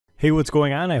Hey, what's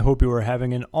going on? I hope you are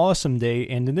having an awesome day,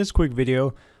 and in this quick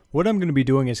video, what I'm going to be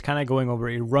doing is kind of going over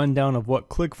a rundown of what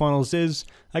ClickFunnels is.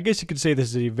 I guess you could say this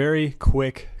is a very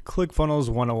quick ClickFunnels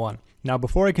 101. Now,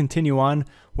 before I continue on,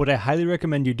 what I highly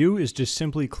recommend you do is just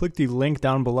simply click the link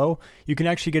down below. You can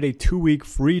actually get a 2-week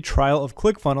free trial of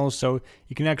ClickFunnels, so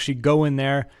you can actually go in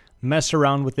there, mess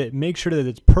around with it, make sure that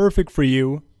it's perfect for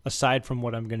you, aside from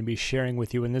what I'm going to be sharing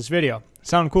with you in this video.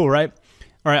 Sound cool, right?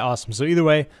 All right, awesome. So either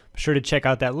way, be sure to check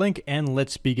out that link and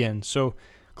let's begin. So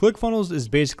ClickFunnels is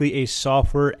basically a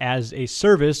software as a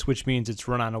service, which means it's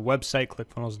run on a website,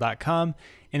 clickfunnels.com,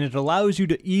 and it allows you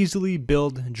to easily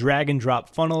build drag and drop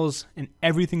funnels and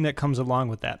everything that comes along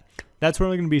with that. That's what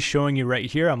I'm going to be showing you right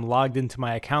here. I'm logged into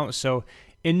my account. So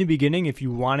in the beginning, if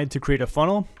you wanted to create a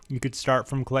funnel, you could start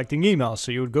from collecting emails.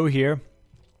 So you would go here,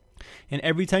 and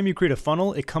every time you create a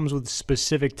funnel, it comes with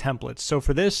specific templates. So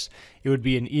for this, it would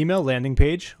be an email landing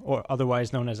page, or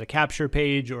otherwise known as a capture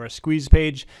page or a squeeze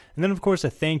page. And then of course,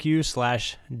 a thank you /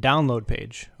 download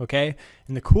page, okay?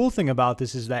 And the cool thing about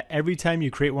this is that every time you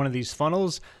create one of these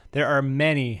funnels, there are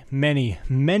many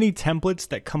templates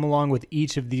that come along with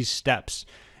each of these steps.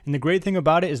 And the great thing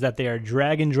about it is that they are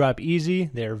drag and drop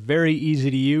easy. They are very easy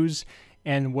to use.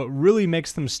 And what really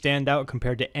makes them stand out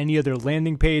compared to any other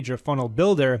landing page or funnel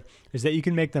builder is that you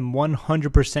can make them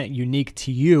 100% unique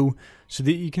to you, so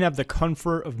that you can have the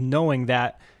comfort of knowing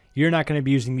that you're not going to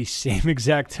be using the same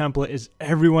exact template as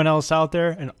everyone else out there,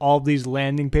 and all of these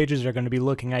landing pages are going to be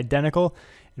looking identical.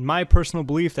 In my personal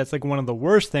belief, that's like one of the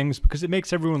worst things because it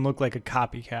makes everyone look like a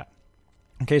copycat.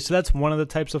 Okay, so that's one of the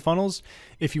types of funnels.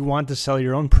 If you want to sell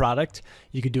your own product,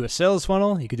 you could do a sales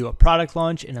funnel, you could do a product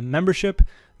launch, and a membership.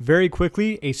 Very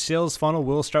quickly, a sales funnel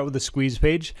will start with a squeeze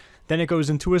page. Then it goes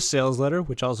into a sales letter,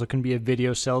 which also can be a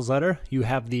video sales letter. You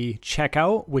have the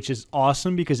checkout, which is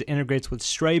awesome because it integrates with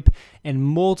Stripe and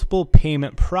multiple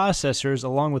payment processors,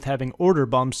 along with having order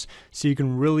bumps, so you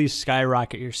can really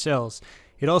skyrocket your sales.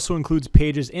 It also includes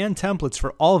pages and templates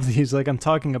for all of these, like I'm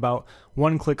talking about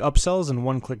one-click upsells and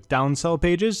one-click downsell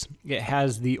pages. It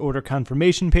has the order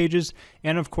confirmation pages,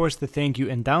 and of course the thank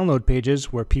you and download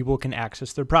pages where people can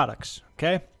access their products,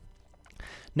 okay?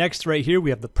 Next, right here, we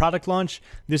have the product launch.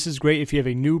 This is great if you have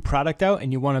a new product out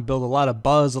and you want to build a lot of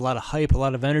buzz, a lot of hype, a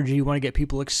lot of energy. You want to get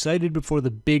people excited before the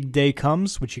big day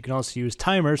comes, which you can also use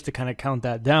timers to kind of count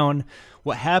that down.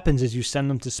 What happens is you send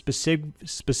them to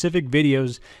specific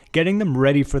videos, getting them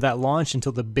ready for that launch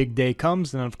until the big day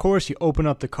comes. And of course, you open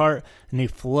up the cart and a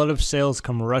flood of sales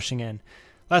come rushing in.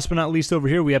 Last but not least, over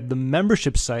here, we have the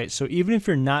membership site. So even if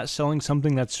you're not selling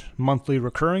something that's monthly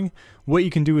recurring, what you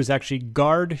can do is actually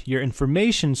guard your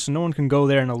information so no one can go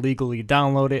there and illegally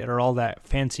download it or all that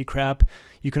fancy crap.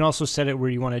 You can also set it where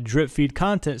you want to drip feed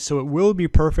content, so it will be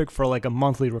perfect for like a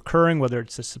monthly recurring, whether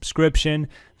it's a subscription,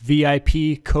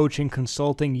 VIP, coaching,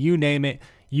 consulting, you name it,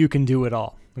 you can do it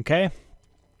all, okay?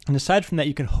 And aside from that,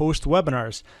 you can host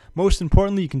webinars. Most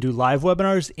importantly, you can do live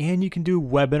webinars and you can do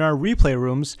webinar replay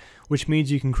rooms, which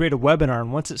means you can create a webinar,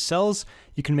 and once it sells,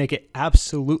 you can make it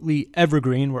absolutely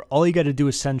evergreen, where all you got to do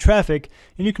is send traffic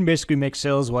and you can basically make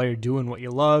sales while you're doing what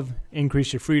you love,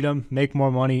 increase your freedom, make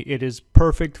more money. It is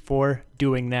perfect for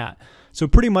doing that. So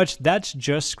pretty much that's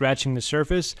just scratching the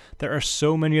surface. There are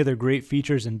so many other great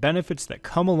features and benefits that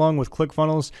come along with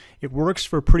ClickFunnels. It works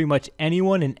for pretty much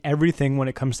anyone and everything when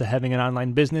it comes to having an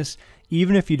online business.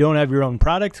 Even if you don't have your own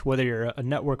product, whether you're a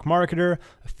network marketer,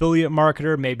 affiliate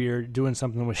marketer, maybe you're doing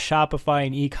something with Shopify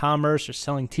and e-commerce or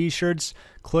selling t-shirts,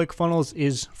 ClickFunnels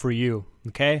is for you.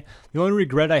 Okay. The only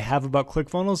regret I have about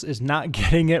ClickFunnels is not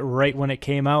getting it right when it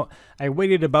came out. I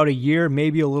waited about a year,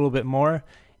 maybe a little bit more.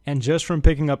 And just from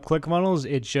picking up ClickFunnels,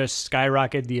 it just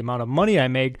skyrocketed the amount of money I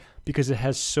make because it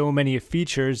has so many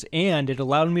features, and it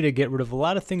allowed me to get rid of a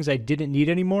lot of things I didn't need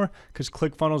anymore because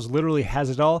ClickFunnels literally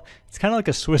has it all. It's kind of like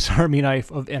a Swiss Army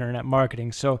knife of internet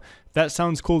marketing. So if that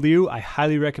sounds cool to you, I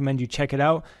highly recommend you check it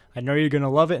out. I know you're going to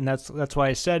love it, and that's why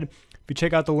I said, if you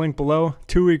check out the link below,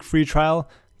 2-week free trial,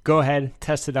 go ahead,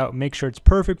 test it out, make sure it's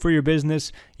perfect for your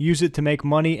business, use it to make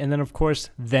money, and then of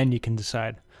course, then you can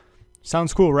decide.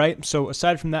 Sounds cool, right? So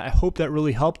aside from that, I hope that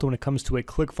really helped when it comes to a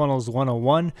ClickFunnels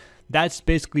 101. That's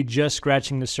basically just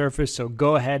scratching the surface. So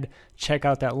go ahead, check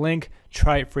out that link,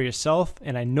 try it for yourself,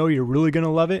 and I know you're really going to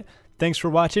love it. Thanks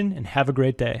for watching and have a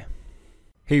great day.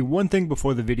 Hey, one thing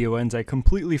before the video ends, I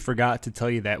completely forgot to tell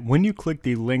you that when you click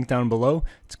the link down below,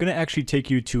 it's going to actually take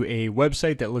you to a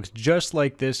website that looks just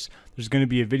like this. There's going to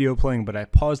be a video playing, but I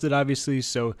paused it obviously,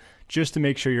 so just to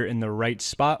make sure you're in the right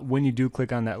spot, when you do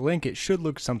click on that link, it should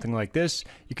look something like this.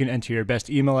 You can enter your best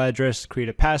email address, create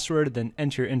a password, then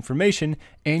enter your information,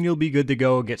 and you'll be good to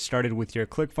go. Get started with your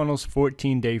ClickFunnels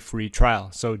 14-day free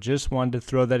trial. So just wanted to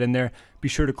throw that in there. Be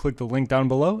sure to click the link down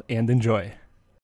below and enjoy.